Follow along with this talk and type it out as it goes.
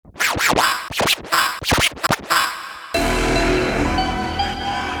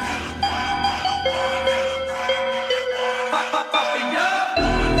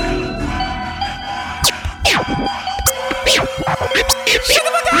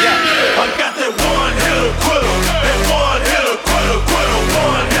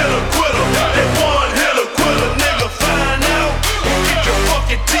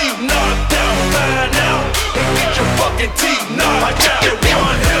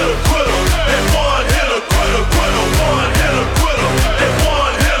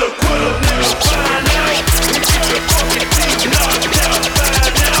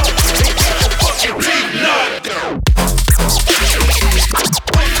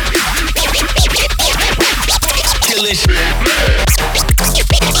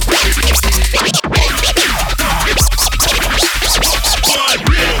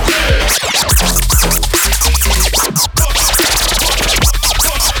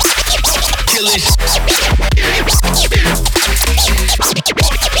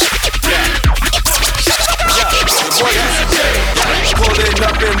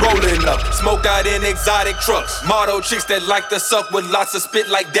ride in exotic trucks. Model chicks that like to suck with lots of spit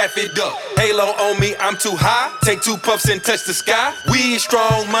like Daffy Duck. Halo on me, I'm too high. Take 2 puffs and touch the sky. Weed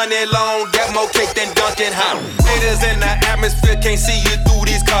strong, money long, got more cake than Dunkin' High. Haters in the atmosphere can't see you through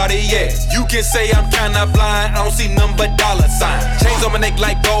these Cartiers. You can say I'm kinda blind, I don't see none but dollar signs. Chains on my neck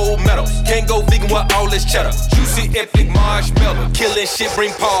like gold medals. Can't go vegan with all this cheddar. Juicy epic marshmallow. Killing shit,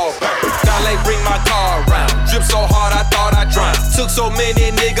 bring Paul back. Dolly, bring my car around. Drip so hard I thought I drowned. Took so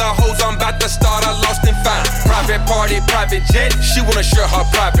many nigga hoes, I'm about to start, I lost and found. Private party, private jet. She wanna share her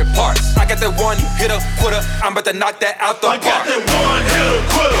private parts. I got that one hitter quitter. I'm about to knock that out the park. I got that one hitter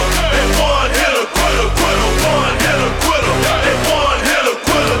quitter. That one hitter quitter, quitter. One hitter quitter. That one hitter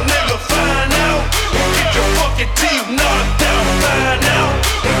quitter. Nigga, find out and get your fucking teeth knocked out. Find out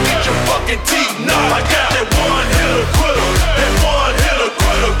and get your fucking teeth knocked. I got that one hitter quitter. That one hitter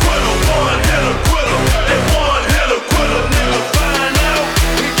quitter, quitter. One hitter quitter. That one hitter quitter. Nigga, find out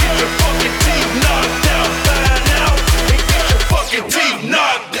and get your fucking teeth knocked out. Find out and get your fucking teeth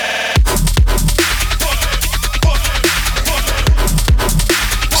knocked out.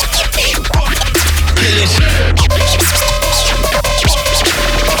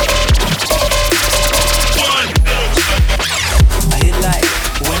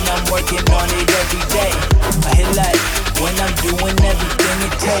 Working on it every day. I hit like when I'm doing everything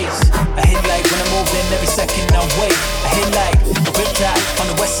it takes. I hit like when I'm moving every second I'm wait. I hit like a riptide on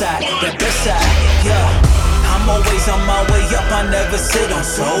the west side, that best side, yeah. I'm always on my way up, I never sit on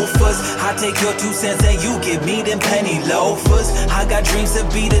sofas. I take your 2 cents and you give me them penny loafers. I got dreams to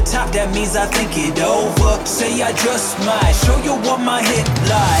be the top, that means I think it over. Say I just might show you what my hit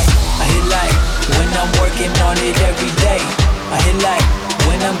like. I hit like when I'm working on it every day. I hit like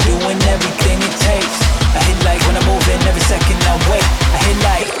when I'm doing everything it takes. I hit like when I'm moving every second I wait. I hit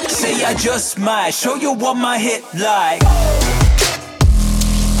like, say I just might show you what my hit like.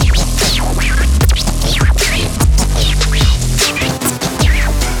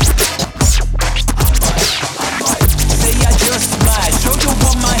 Say I just might show you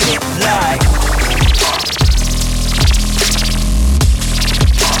what my hit like.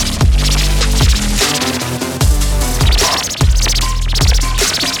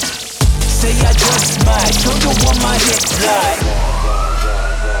 Say I just might show you what my hits like.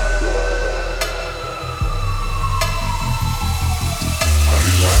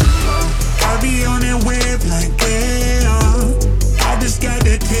 I be on that wave like yeah. I just got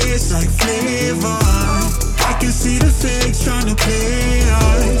that taste like flavor. I can see the fakes trying to play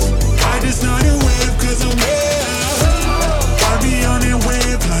us. I just know the wave cause I'm yeah. I be on that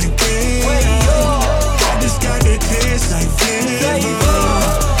wave like yeah. I just got that taste like flavor.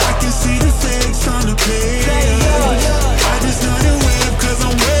 See the fakes trying to play. I just know the wave cause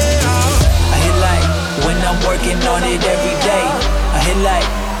I'm way out. I hit like when I'm working on it every day. I hit like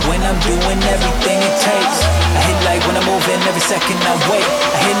when I'm doing everything it takes. I hit like when I'm moving every second I wait.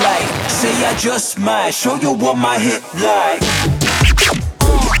 I hit like, say I just might show you what my hit like.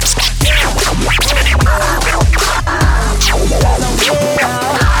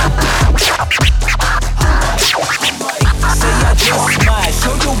 Say I just might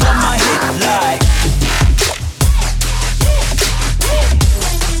show you what my hit like.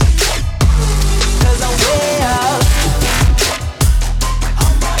 Cause I'm way out.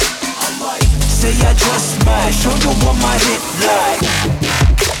 Say I just might show you what my hit like.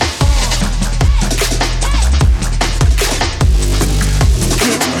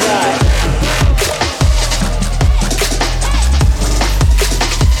 Hit like.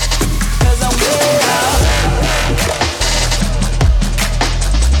 Cause I'm way out.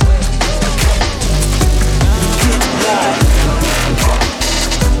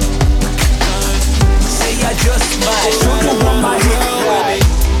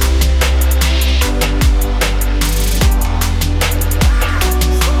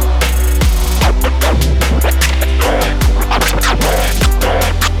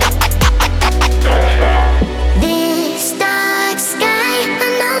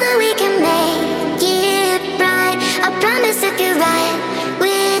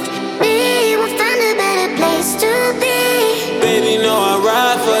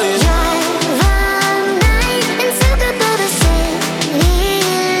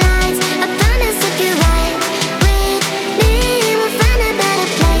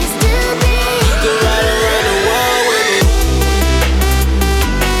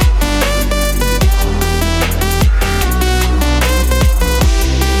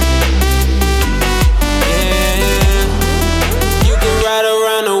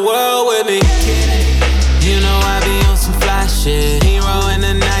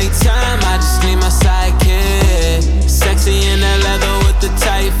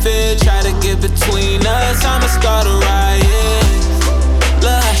 start a riot.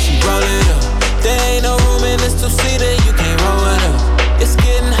 Look how she roll it up. There ain't no room in this two-seater, you can't roll it up. It's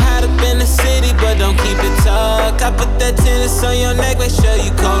getting hot up in the city, but don't keep it tucked. I put that tennis on your neck, make sure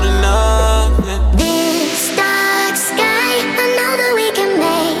you cold enough. Yeah. This dark sky, I know that we can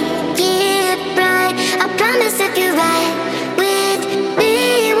make it bright. I promise if you're right with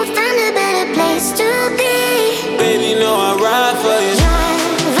me, we'll find a better place to be. Baby, know I ride for you. Drive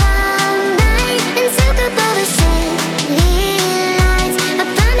all night and soak up all the city lights. I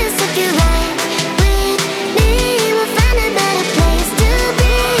promise if you're right with me, we'll find a better place to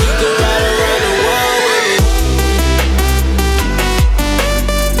be. You can ride around the world with me.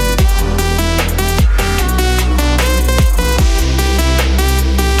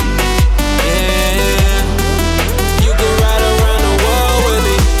 Yeah, you can ride around the world with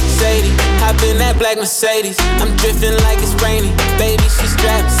me. Sadie, hop in that black Mercedes. I'm drifting like it's rainy. Baby, she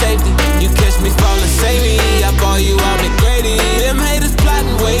strapped safety. You catch me falling, save me. I ball you out McGrady. Them haters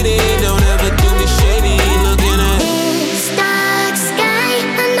plotting, waiting. Don't ever do me shady. Looking at This dark sky,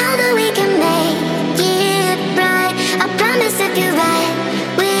 I know that we can make it bright. I promise if you're right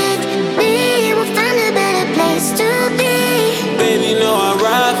with me, we'll find a better place to be. baby, know I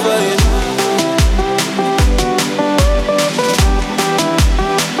ride for you.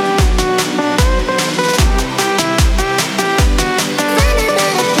 Find a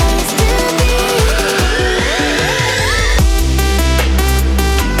better place to be.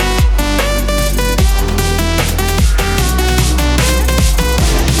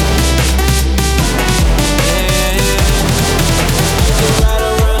 Yeah, yeah. You can ride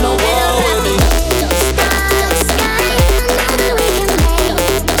around the world with me. Dark sky, I know that we can make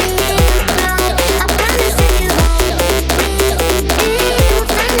it bright. I promise if you're right with me, we'll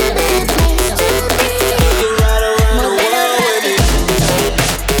find a better place to be. You can ride around the world with me.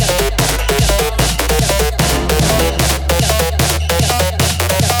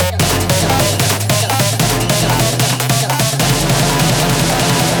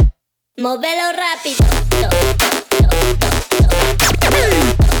 Móvelo rápido.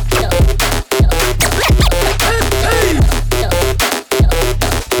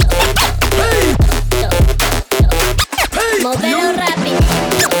 Móvelo rápido.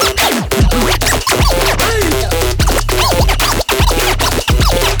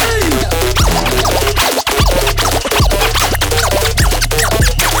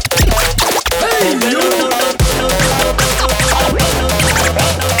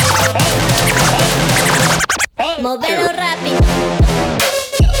 Móvelo rápido.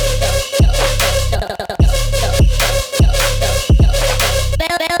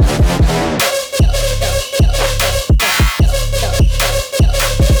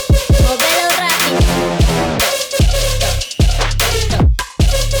 Móvelo rápido.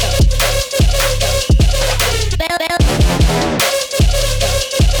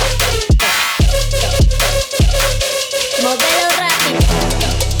 Móvelo rápido.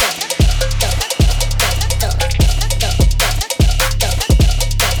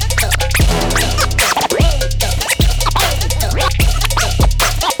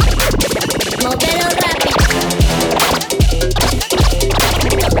 Móvelo rápido.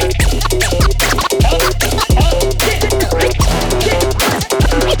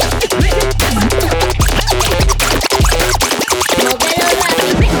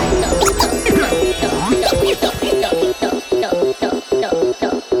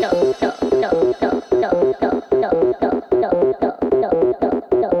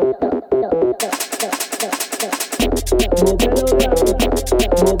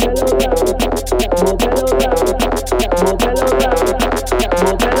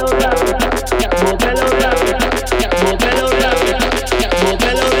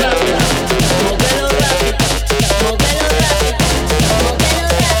 Móvelo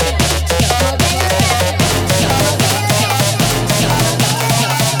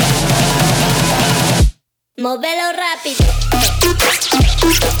Móvelo rápido.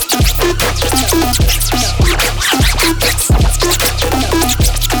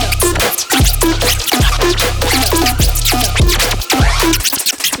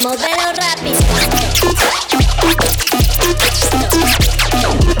 Móvelo rápido.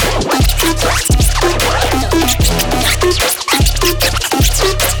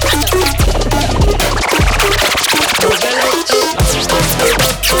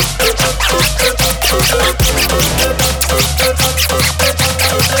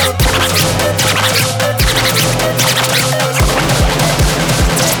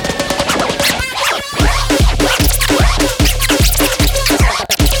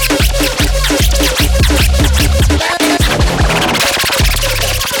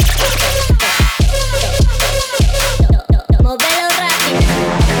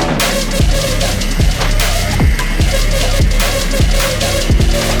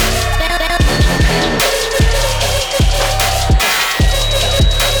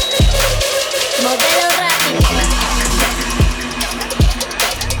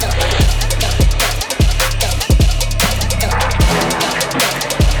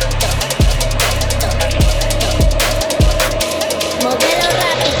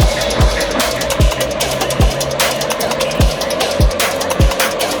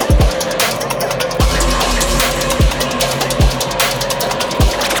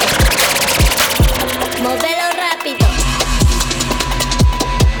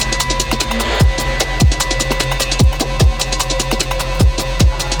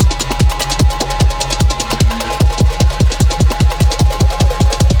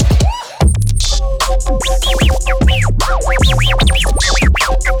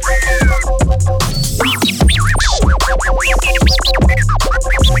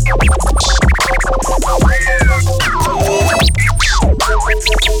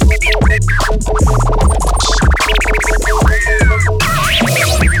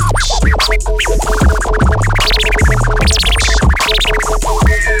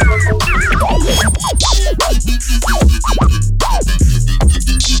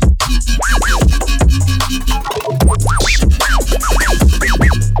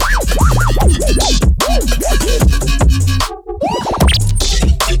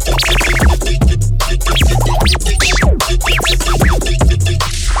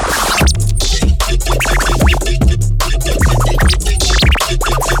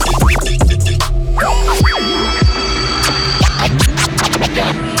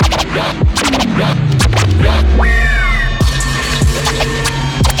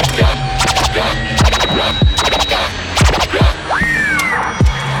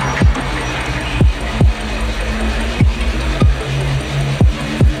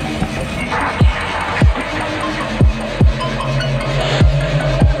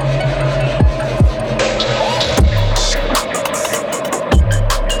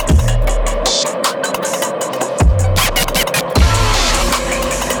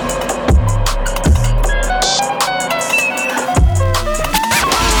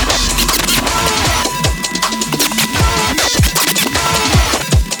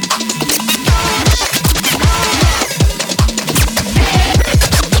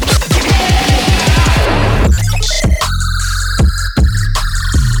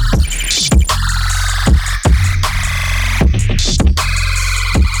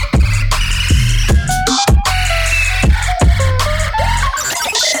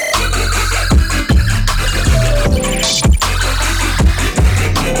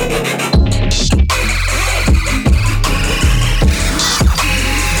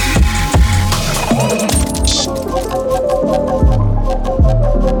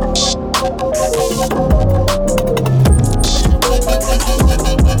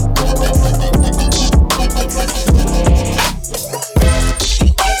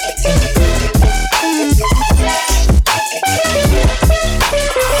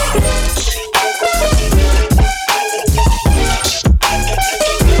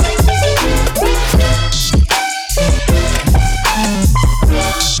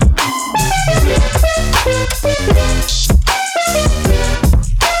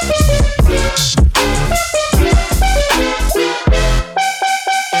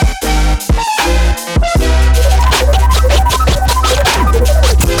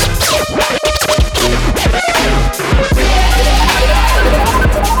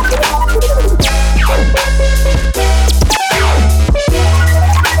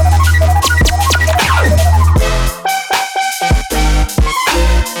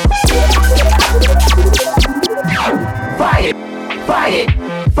 fight it,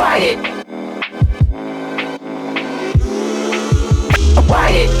 fight it.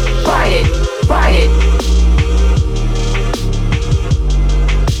 Fight it, fight it, fight it.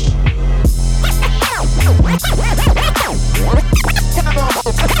 Come on, come on,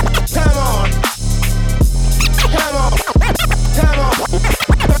 come on, come on, come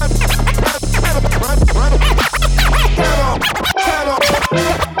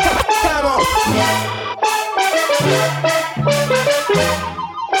on.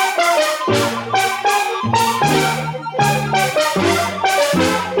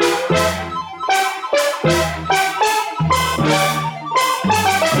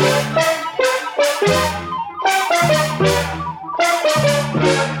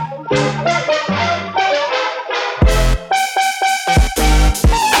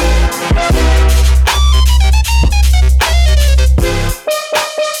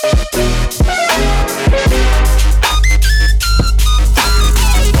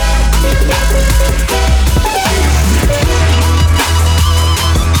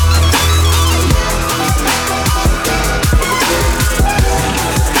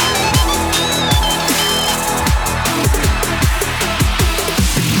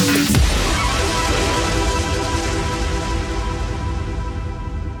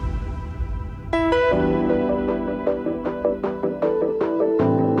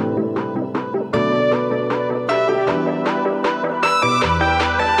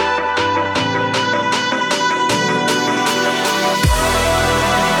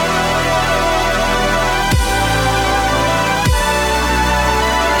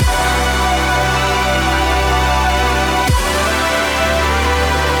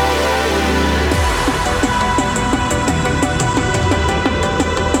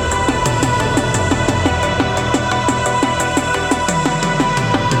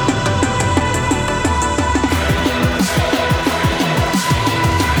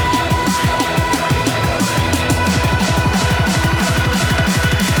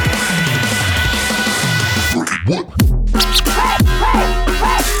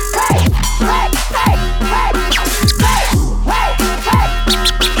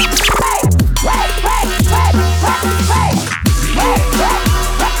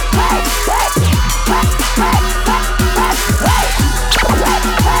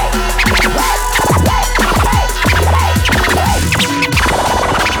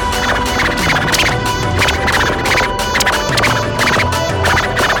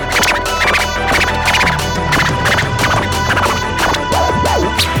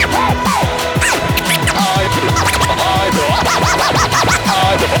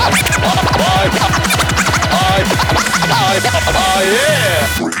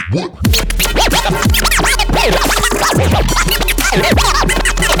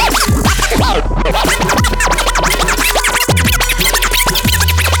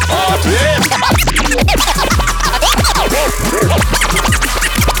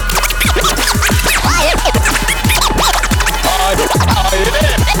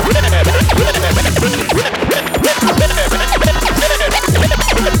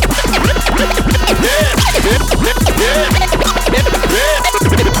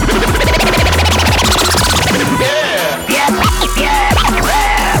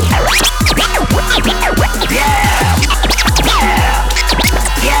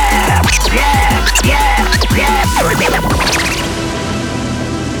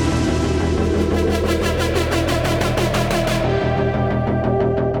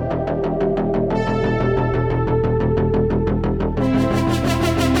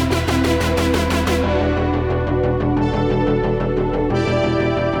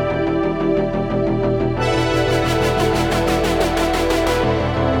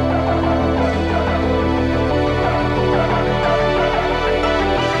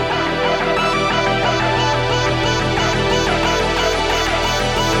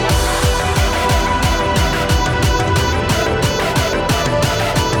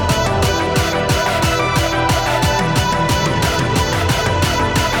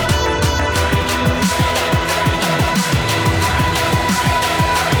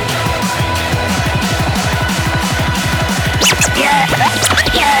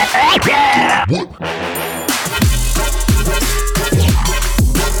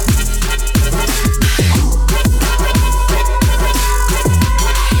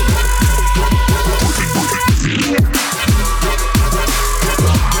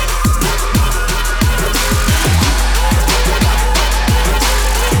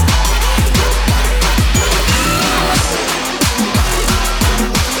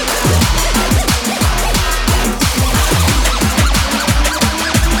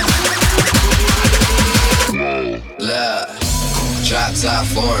 Drop top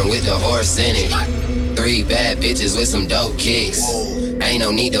foreign with the horse in it. 3 bad bitches with some dope kicks. Ain't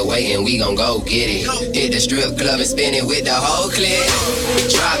no need to wait and we gon' go get it. Hit the strip club and spin it with the whole clip.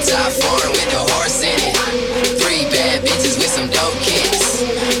 Drop top foreign with the horse in it. 3 bad bitches with some dope kicks.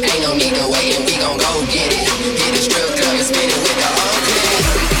 Ain't no need to wait and we gon' go get it. Hit the strip club and spin it with the whole clip.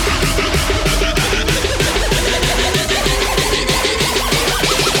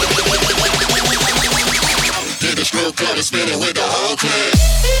 Hit the strip club and spin it with the whole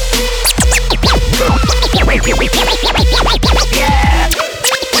clip.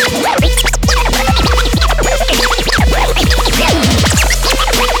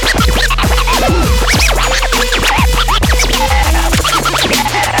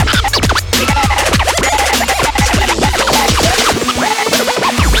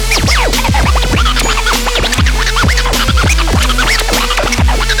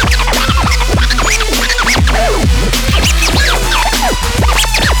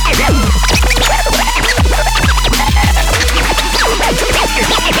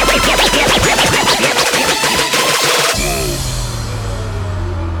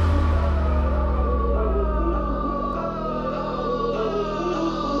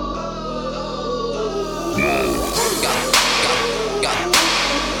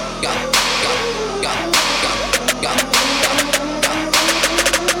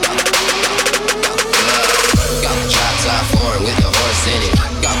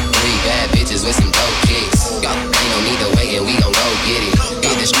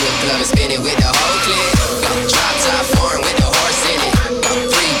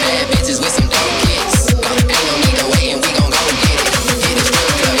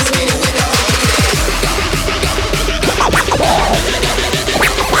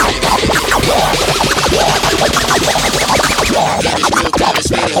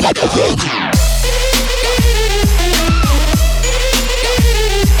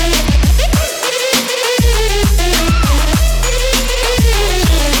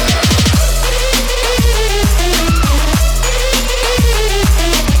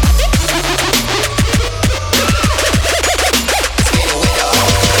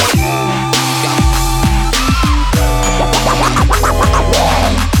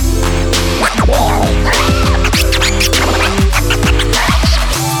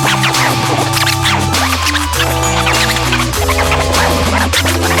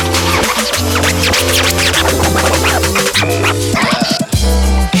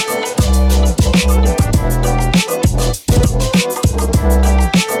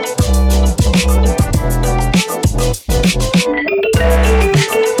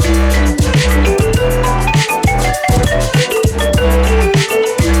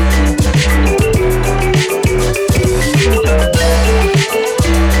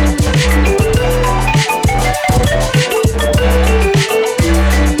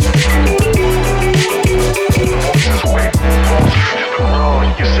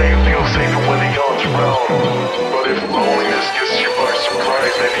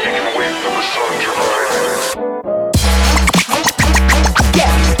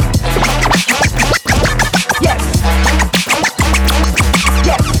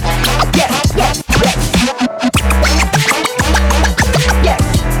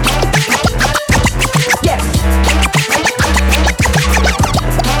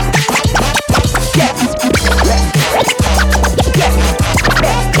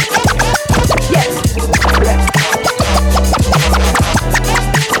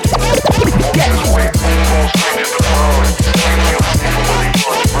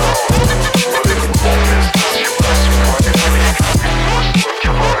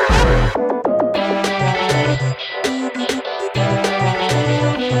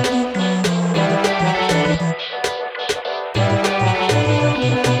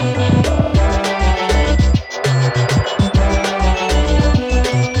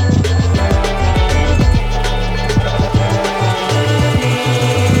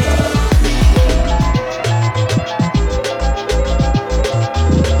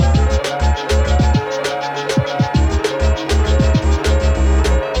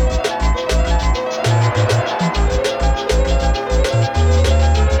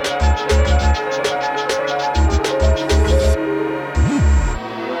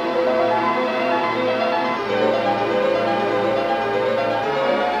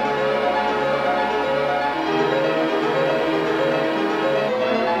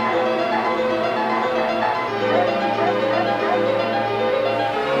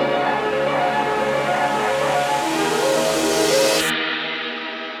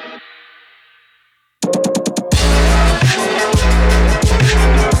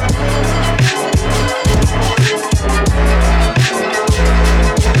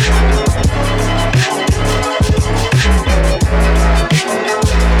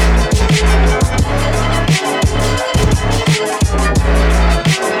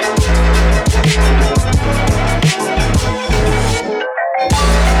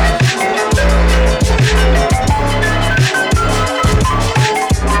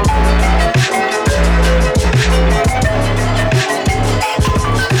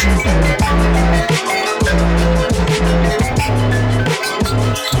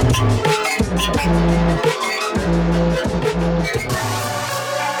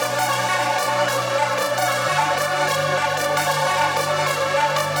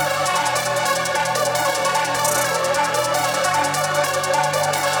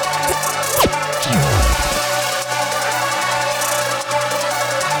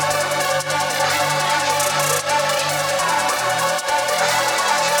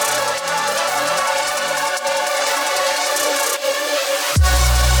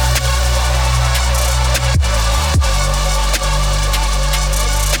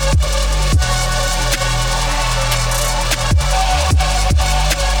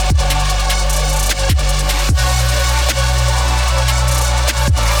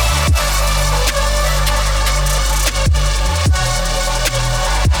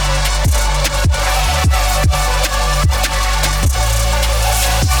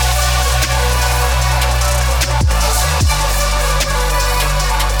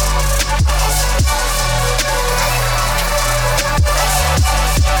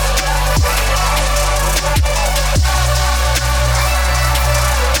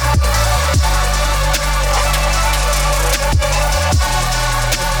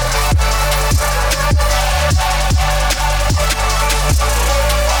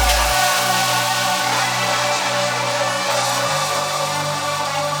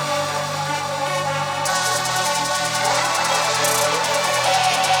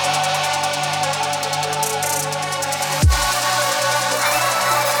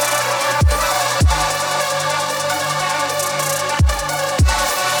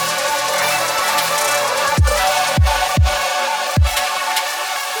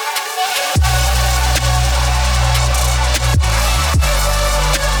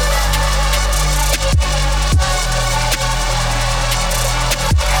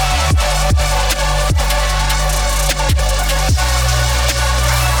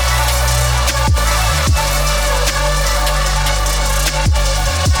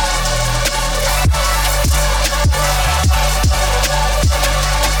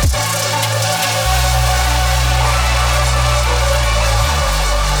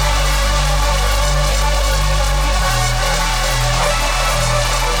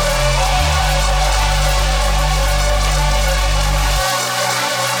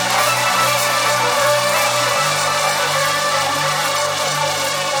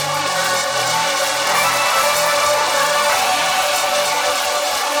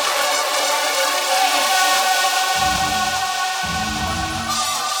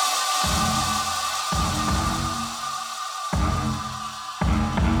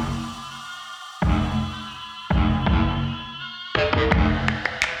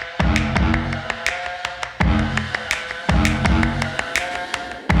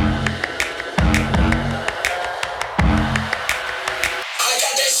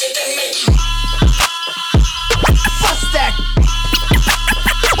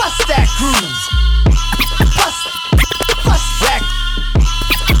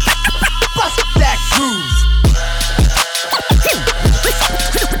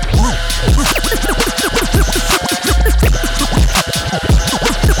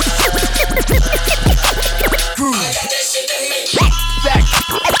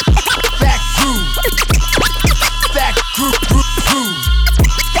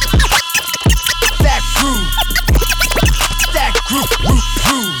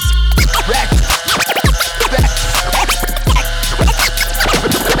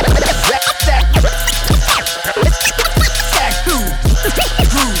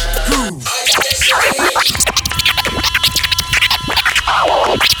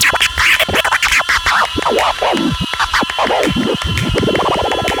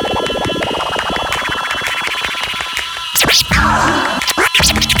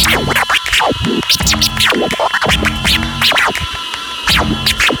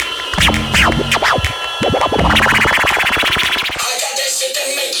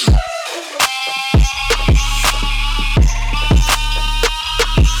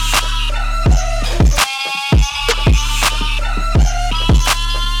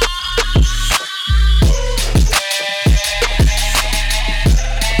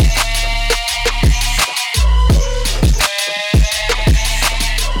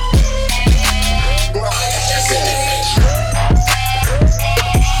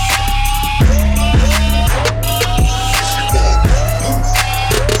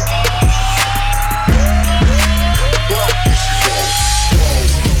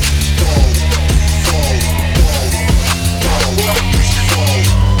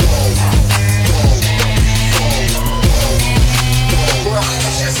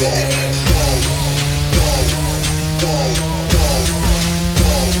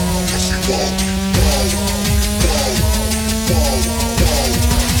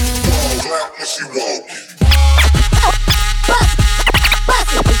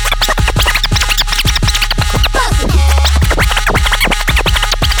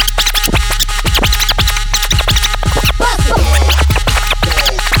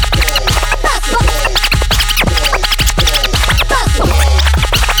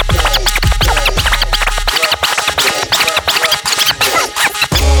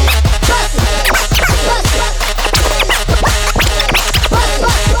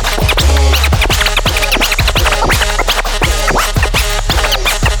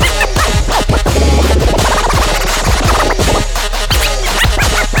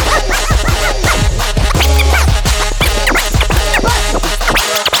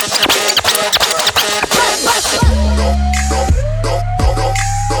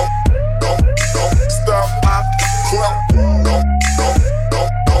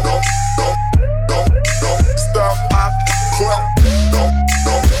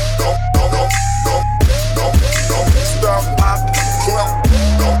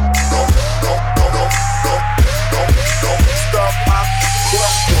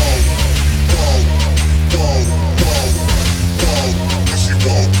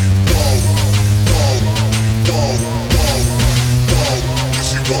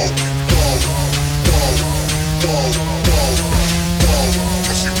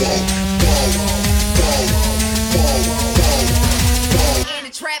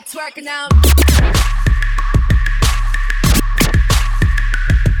 Trap twerking out.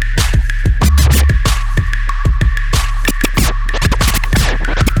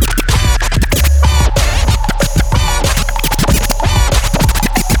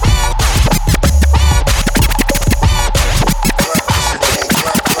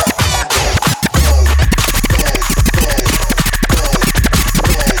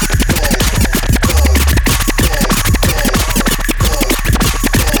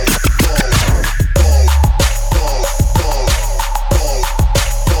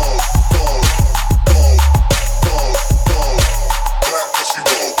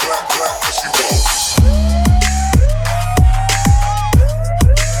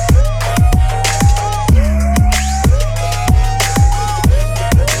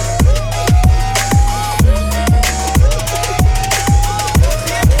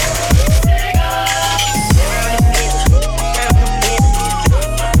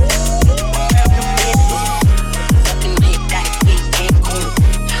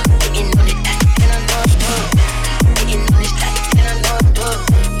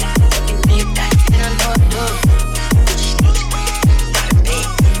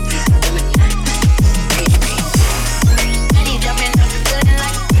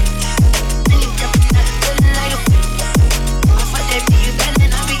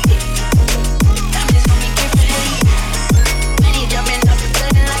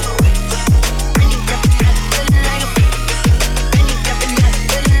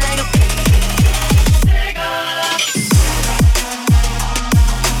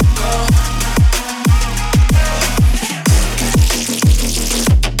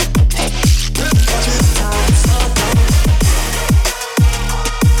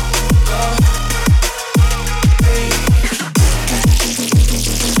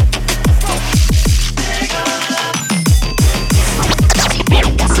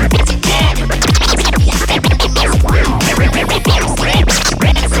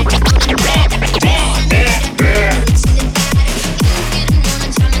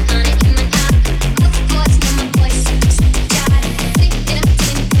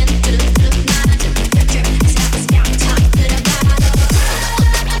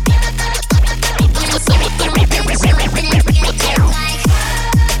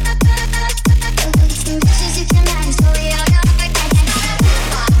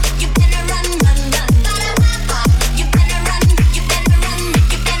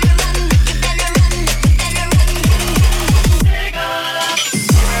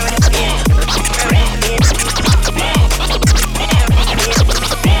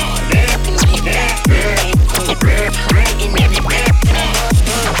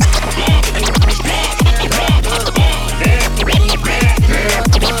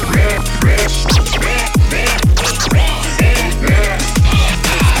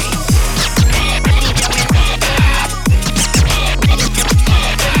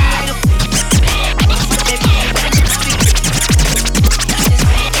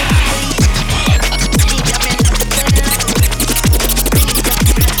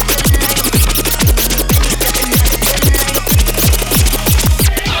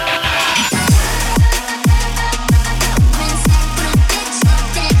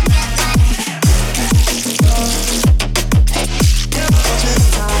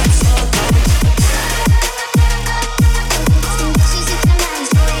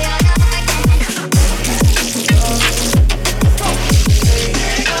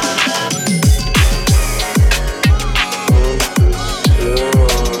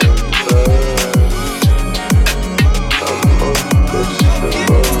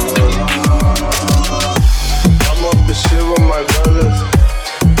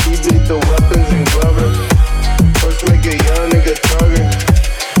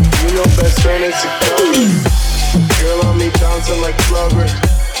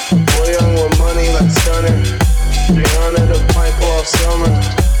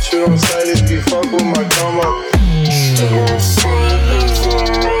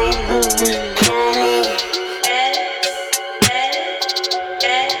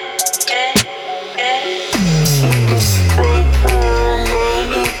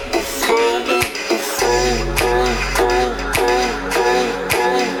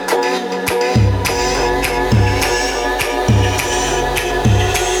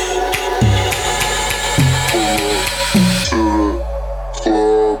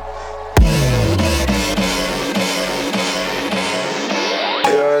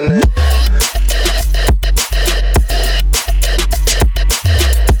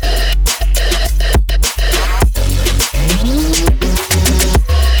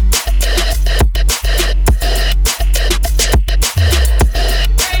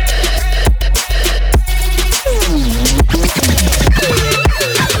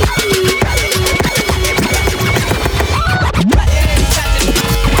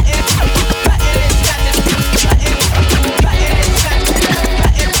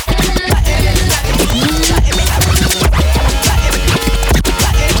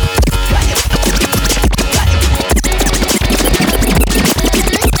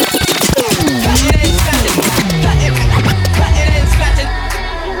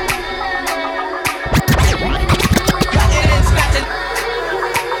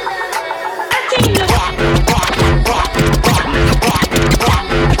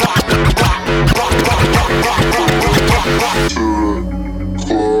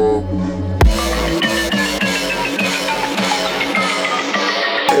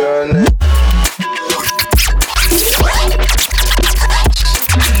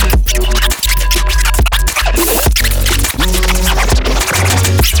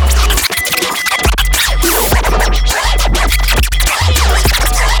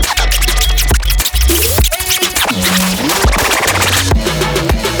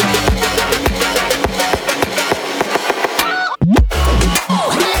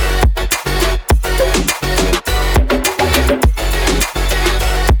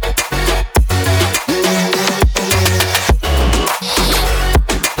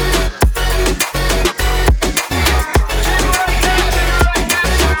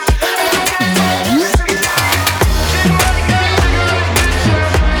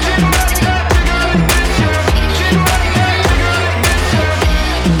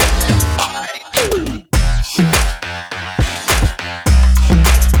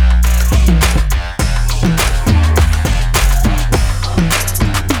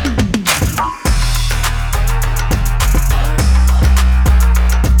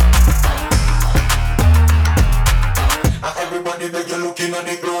 looking on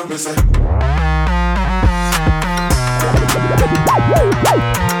the ground, me say.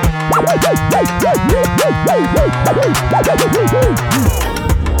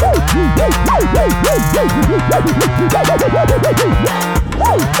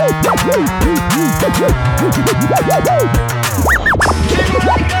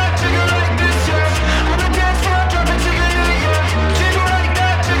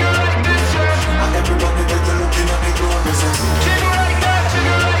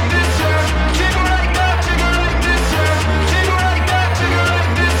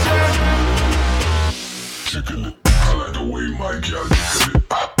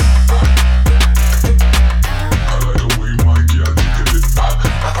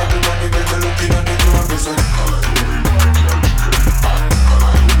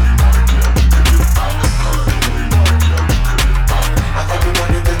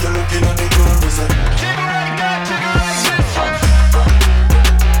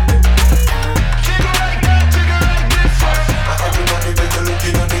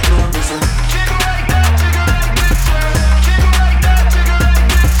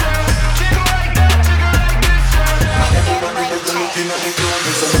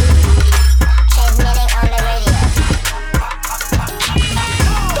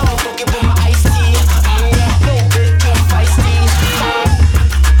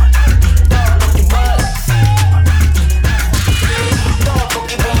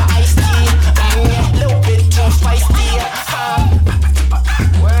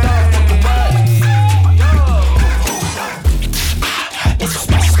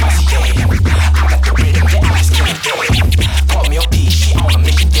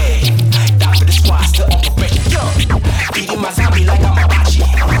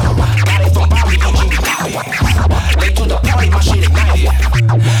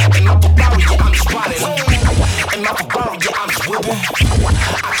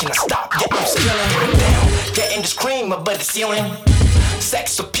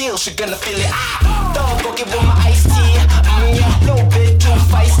 Sex appeal, she gonna feel it. Dog, go give her my iced tea. Yeah, little bit too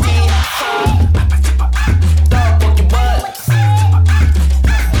feisty. Dog, go give what?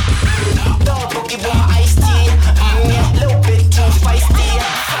 Dog, go give her my iced tea. Yeah, little bit too feisty.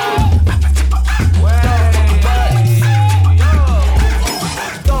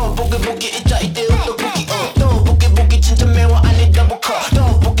 Dog, boogie boogie, it's a ideal to boogie. Dog, boogie boogie, ginger man, I need double cup.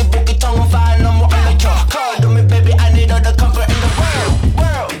 Dog, boogie boogie, tongue on fire, no more on the car. Call to me, baby, I need all the comfort in the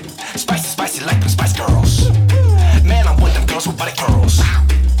world. Spicy, spicy like them Spice Girls. Man, I'm with them girls with body curls.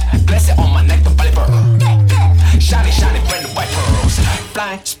 Bless it on my neck, the body burr. Shiny, shiny, brand new white pearls.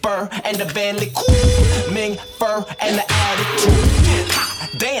 Flying spur and the Bentley cool. Ming fur and the attitude. Ha,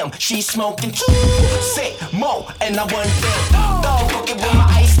 damn, she's smoking too. Say more and I want that. Dog cookie with my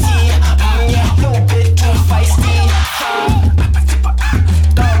iced tea. Yeah, little bit too feisty.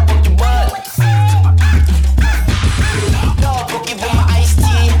 Dog cookie what? Dog cookie with my iced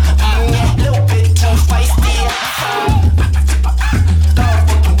tea. Yeah, little bit too feisty. Dog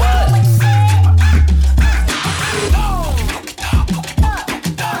cookie what?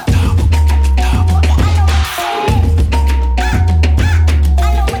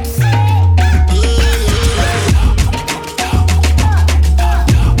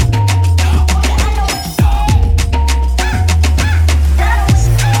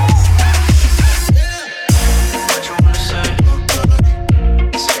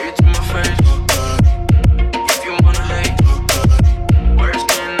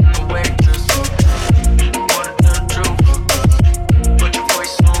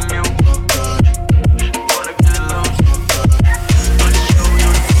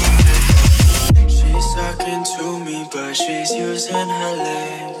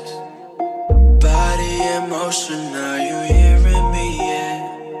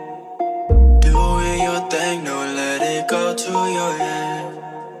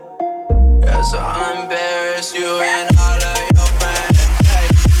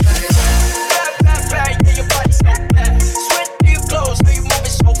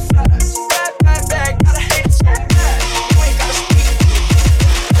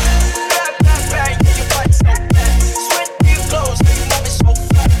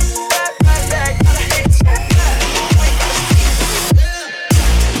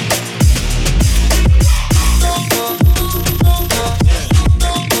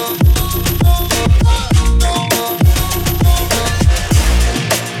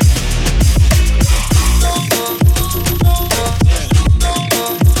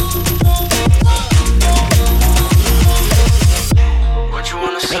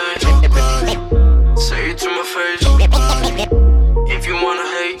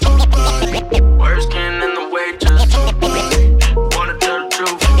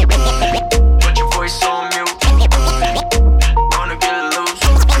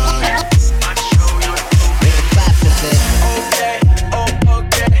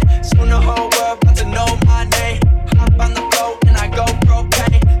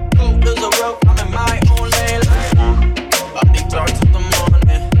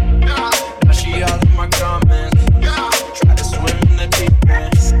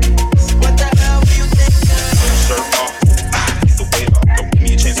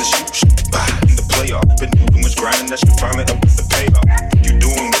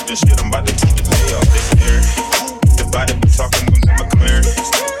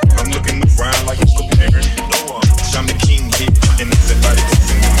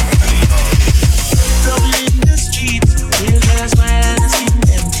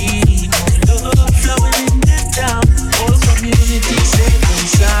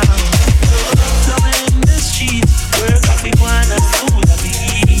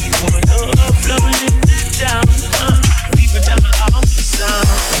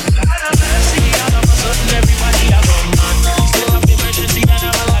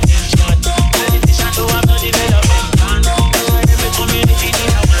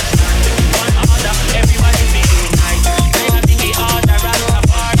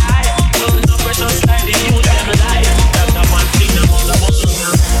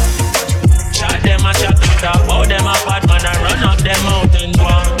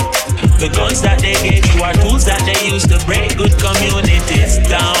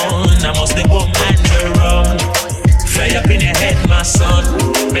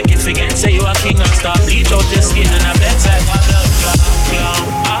 Stop bleach out your skin and a bedside clown.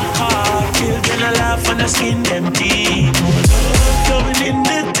 Children alive and the skin empty. Flowing in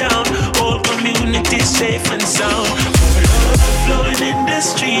the town, whole community safe and sound. Flowing in the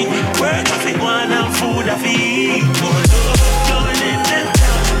street, work I fi one and food I fi eat. Flowing in the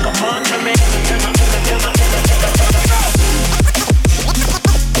town, come on to me.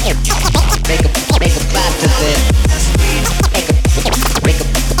 Make a vibe to this.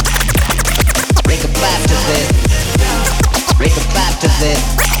 Make a vibe to this. Make a vibe to this.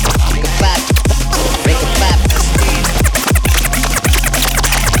 Make a vibe. Make a vibe.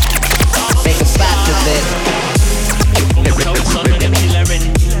 Make a vibe to this.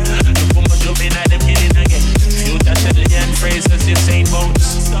 Phrases you say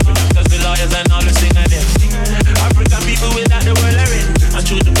boats. Cause the lawyers and all the singers them. African people without the world are in. And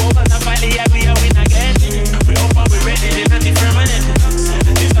through the war, and finally we are win again. We hope and we ready, they're not permanent.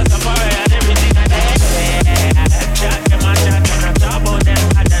 This is the fire and everything again. Chat them and chat and I talk about them.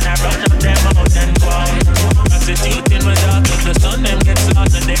 And then I run up them out and go. Prostituting with daughters, the son them get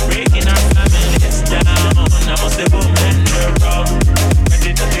slaughtered. They breaking our families down. I must have boom and they're wrong.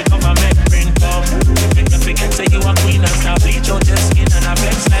 Ready to take off a make bring come. Forget say you a queen and stop bleach out your skin and a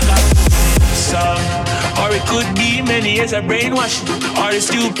flex like a song. Or it could be many years of brainwashing. Or it's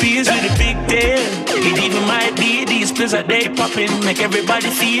two peas with a big tail. It even might be these pills that they popping. Make everybody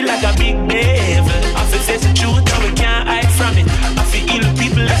feel like a big devil. I feel face the truth and we can't hide from it. I feel ill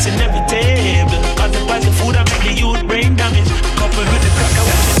people that's inevitable. Cause the price of food that make the youth brain damage. Coupled with the cracker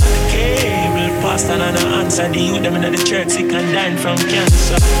watching on the cable. Pastor and the answer the youth them in the church sick and dying from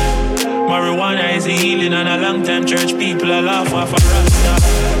cancer. Marijuana is a healing and a long time church people are laugh off a rasta.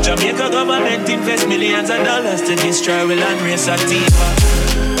 Jamaica government invest millions of dollars to destroy will and race a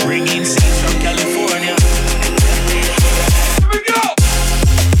sativa. Bringing seeds from California. Here we go!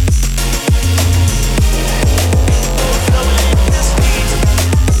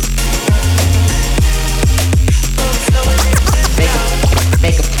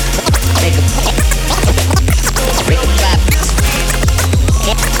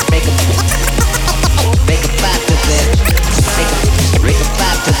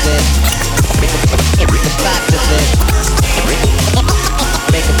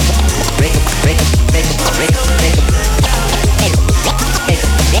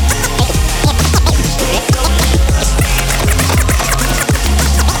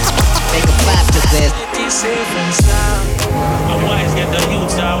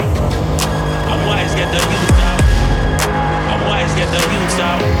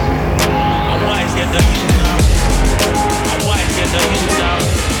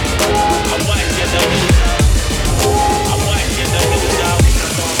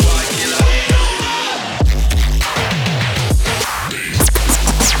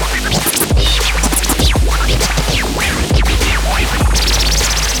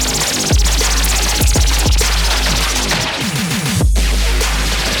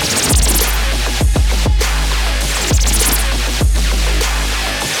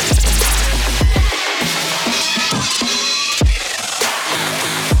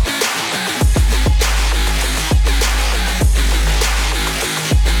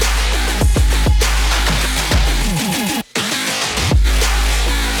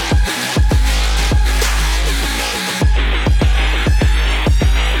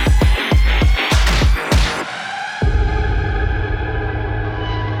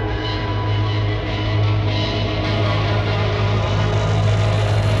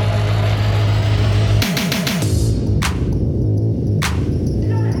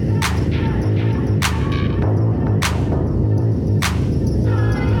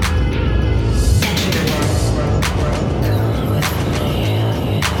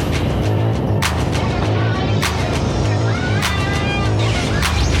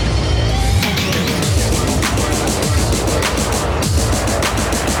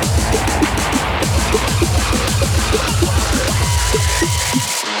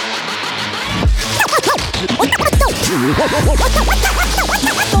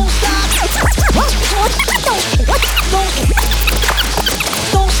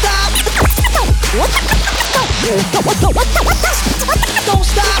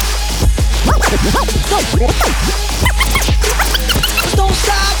 Don't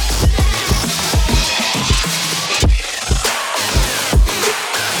stop.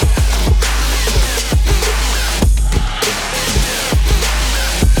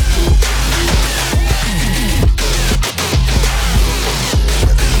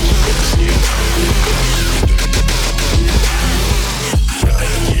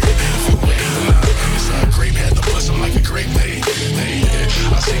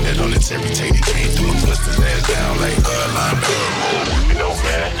 I seen that on the Terry Tate, he came through and bust his ass down like line You know,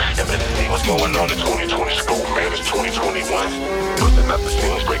 man, MSC, what's going on in 2020 scope, man? It's 2021. Busting out the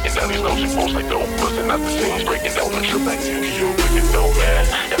scenes, breaking down these lousy folks like dope. Busting out the scenes, breaking down the trip back to you. You know, man,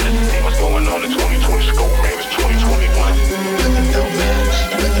 MSC, what's going on in 2020 scope, man? It's 2021. You know, man,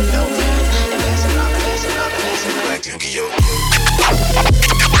 you know, man. Black Yu-Gi-Oh!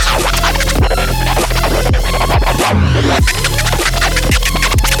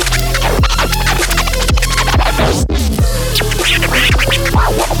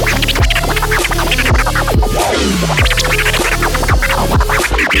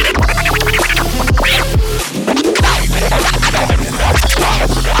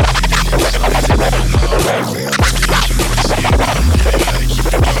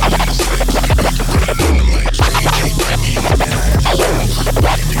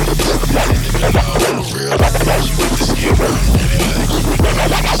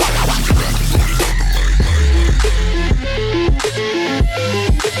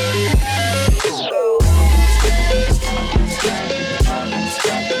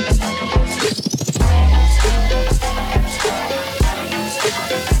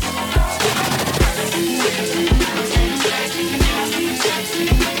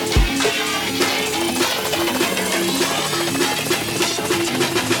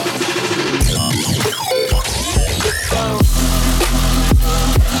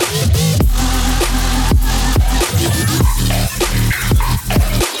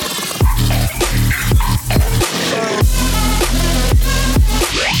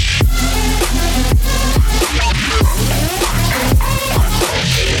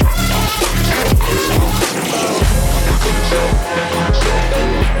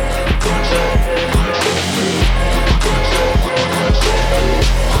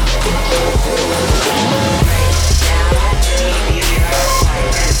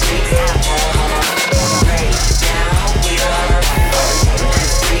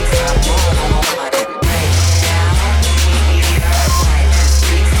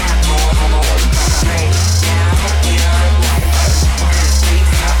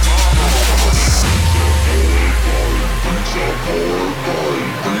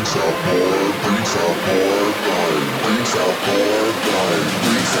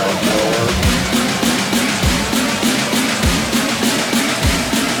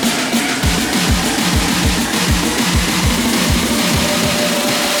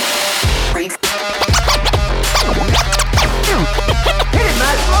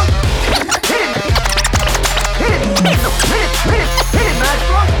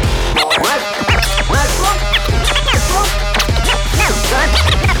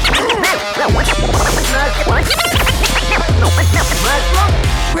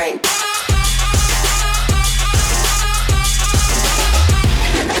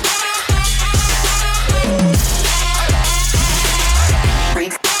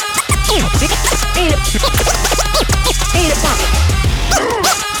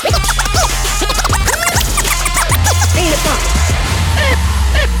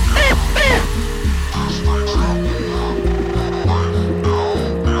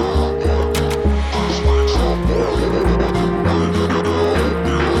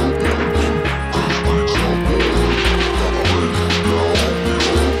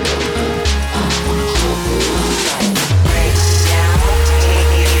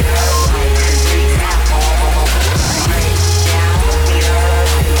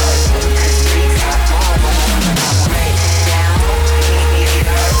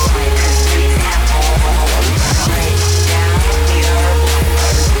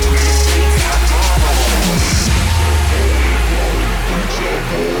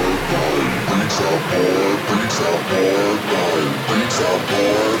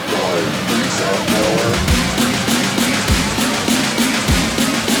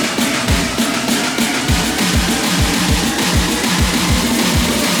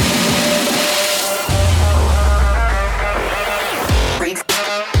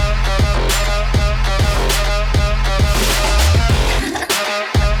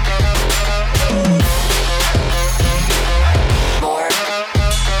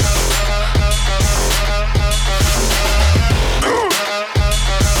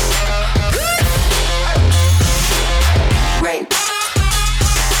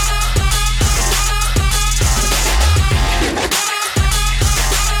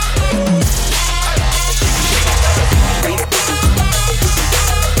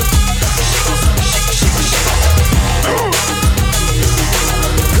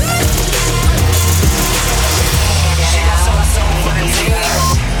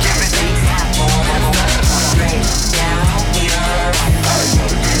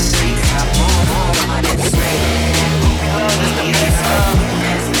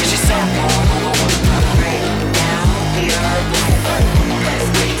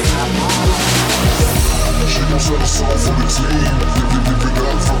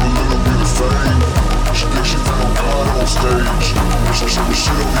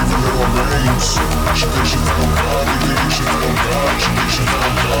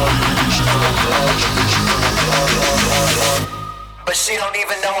 don't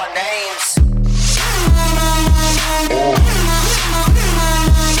even know our names.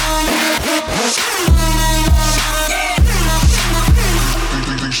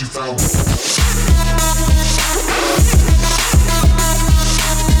 Think she found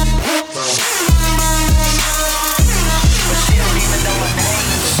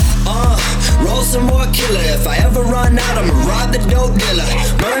roll some more killer. If I ever run out, I'ma rob the dope dealer.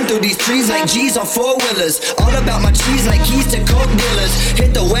 Burn through these trees like G's on four-wheelers. All about my cheese like keys to coke dealers.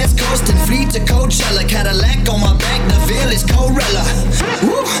 Hit the west coast and flee to Coachella. Cadillac on my back, the veil is Corella.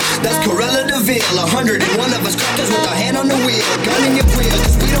 Woo, that's Corella DeVille. 101 of us crackers with our hand on the wheel. Gun in your wheel,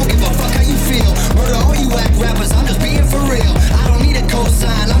 cause we don't give a fuck how you feel. Murder all you whack rappers, I'm just being for real. I don't need a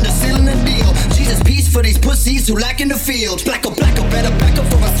cosign, I'm just sealing the deal. Jesus, peace for these pussies who lack in the field. Blacko, better back up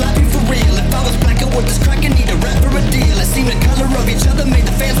for I slap you for real. If I was blacker with this crack, I need a rap for a deal. It seemed the color of each other made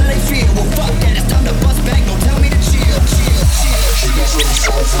the fans how they feel. Well, fuck that, it's time to bust back, don't tell me to chill. She got something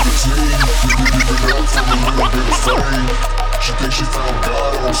strong for the team. Give it up for a little bit of fame. She thinks she found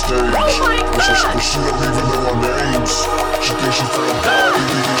God on stage. But she don't even know our names. She thinks she found God.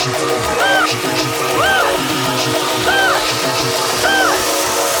 She thinks she found God. She thinks she found God. She thinks she found God. She thinks she found God.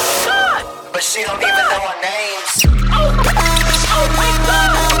 But she don't even know our names. Oh my God.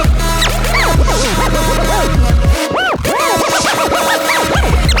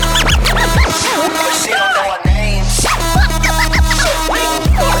 But she don't know our names.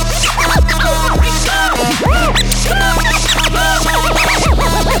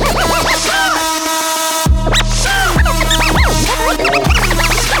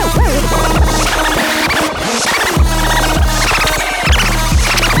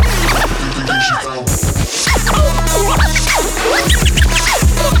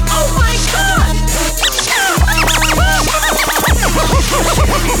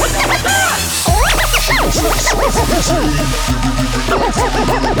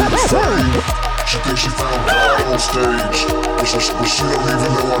 She thinks she found God on stage, but she don't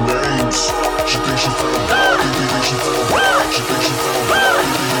even know our names. She thinks she found God. She thinks she found God. She thinks she found God.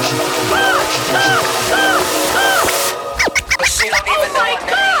 She thinks she found God. She thinks she found God.